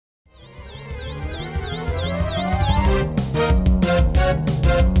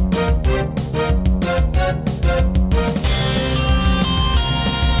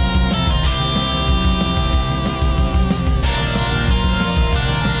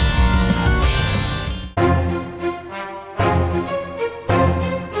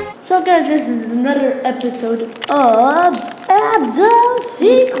this is another episode of Absol's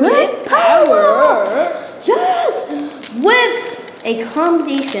Secret Power. Yes, with a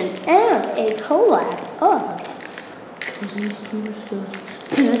combination and a collab of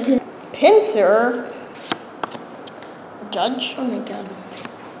Pincer, Judge, oh my god,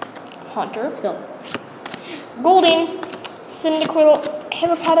 Hunter, so Golding, Cyndaquil,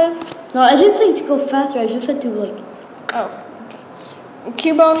 Hippopotamus. no, I didn't say to go faster. I just said to like. Oh,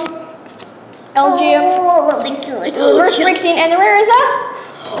 okay. Cubone, Elgium, Reverse Brixine, and the rare is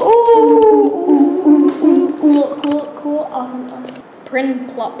cool, awesome.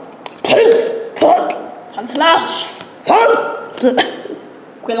 Prinplup, Sunslash,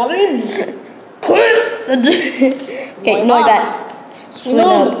 Quilladin, Okay, ignore that.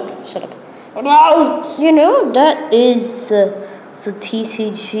 Swinub, Shut up. You know that is the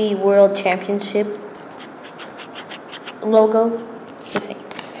TCG World Championship logo. Just saying.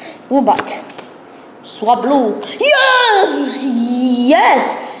 Woobot. Swablu. Yes! Yes!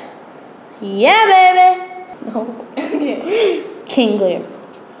 Yeah, baby! No. okay. Kingler.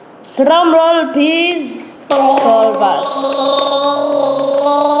 Drumroll, please. Corbat.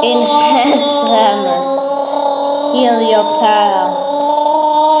 Enhanced Hammer. Helioptile.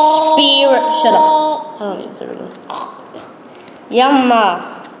 Spirit. Shut up. I don't need to read. Yamma.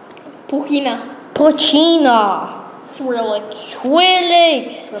 Pochina.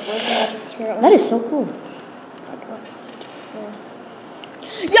 Swirlix. That is so cool.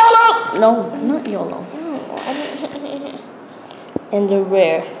 YOLO! No, not YOLO. And the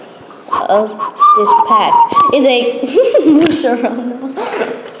rare of this pack is a Musharana.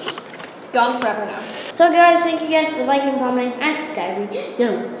 It's gone forever now. So guys, thank you guys for liking, commenting, and subscribing.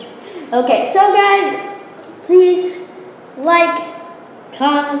 Okay, so guys, please like,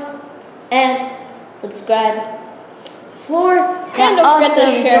 comment, and subscribe for that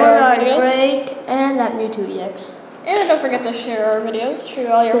awesome Zoroark break and that Mewtwo EX. And don't forget to share our videos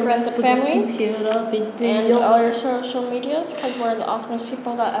to all your friends and family. And all your social medias, because we're the awesomest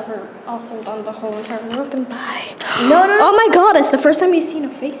people that ever awesomed on the whole entire world. And bye. No. Oh my god, it's the first time you've seen a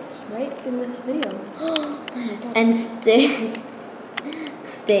face right in this video. Oh my god. And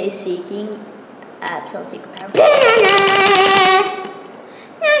stay seeking Absol's Secret Power.